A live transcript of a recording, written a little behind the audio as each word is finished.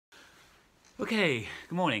Okay,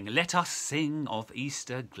 good morning. Let us sing of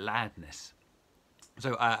Easter gladness.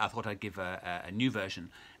 So I thought I'd give a new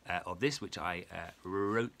version of this, which I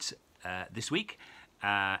wrote this week.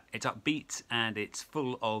 It's upbeat and it's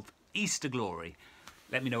full of Easter glory.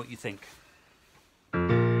 Let me know what you think.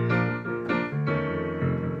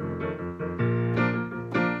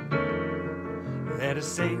 Let us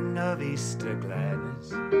sing of Easter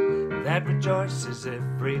gladness that rejoices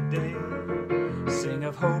every day. Sing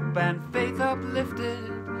of hope and faith uplifted,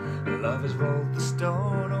 love has rolled the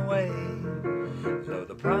stone away. Lo,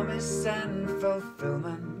 the promise and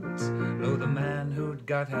fulfillment, lo, the man who'd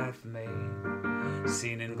God hath made,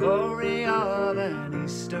 seen in glory of an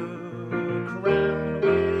Easter crowned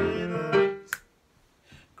with light,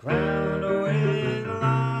 crowned with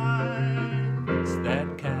lights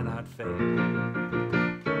that cannot fade.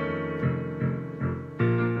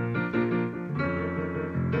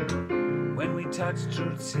 Touch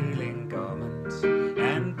truth's healing garment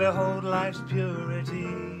and behold life's purity.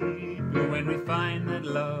 When we find that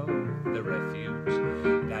love, the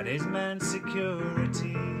refuge, that is man's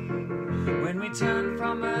security. When we turn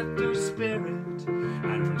from earth to spirit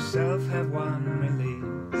and from self have one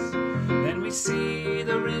release, then we see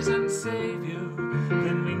the risen Savior,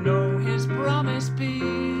 then we know his promised peace.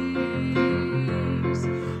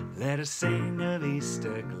 Let us sing of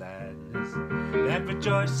Easter gladness that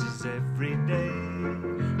rejoices every day.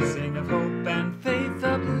 Sing of hope and faith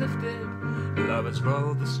uplifted, love has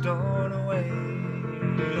rolled the stone away.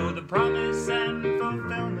 Lo, the promise and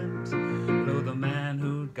fulfillment, lo, the man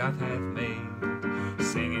who God hath made,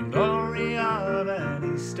 singing glory of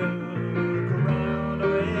an Easter crowned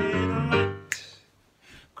with light,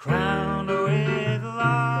 crowned with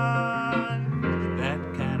light that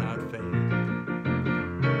cannot fade.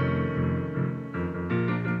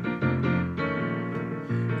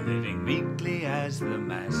 Living meekly as the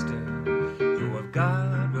Master, who of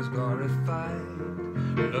God was glorified,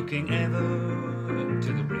 looking ever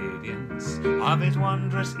to the radiance of his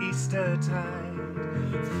wondrous Easter tide,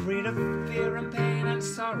 freed of fear and pain and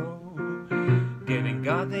sorrow, giving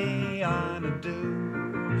God the honor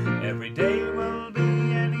due. Every day will be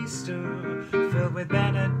an Easter filled with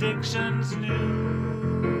benedictions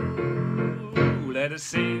new. Let us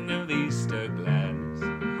sing of Easter gladness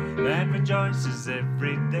that rejoices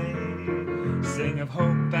every day. Sing of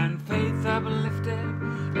hope and faith uplifted,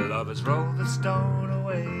 love has rolled the stone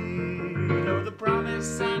away. Lo, the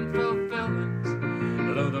promise and fulfillment,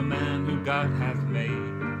 lo, the man who God hath made,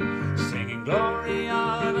 singing glory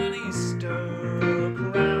of an Easter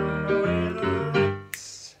crowned with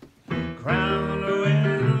lights, crowned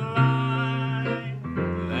with light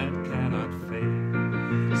that cannot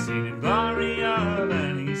fade, singing glory of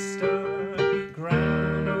an Easter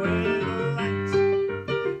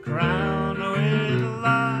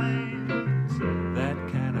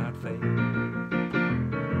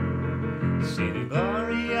singing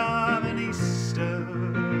glory of an Easter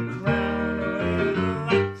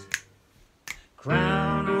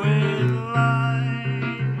crowned with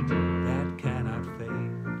light that cannot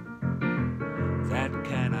fade, that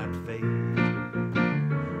cannot fade,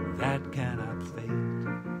 that cannot fade,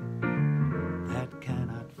 that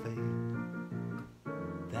cannot fade,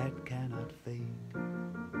 that cannot fade,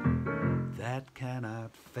 that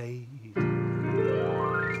cannot fade.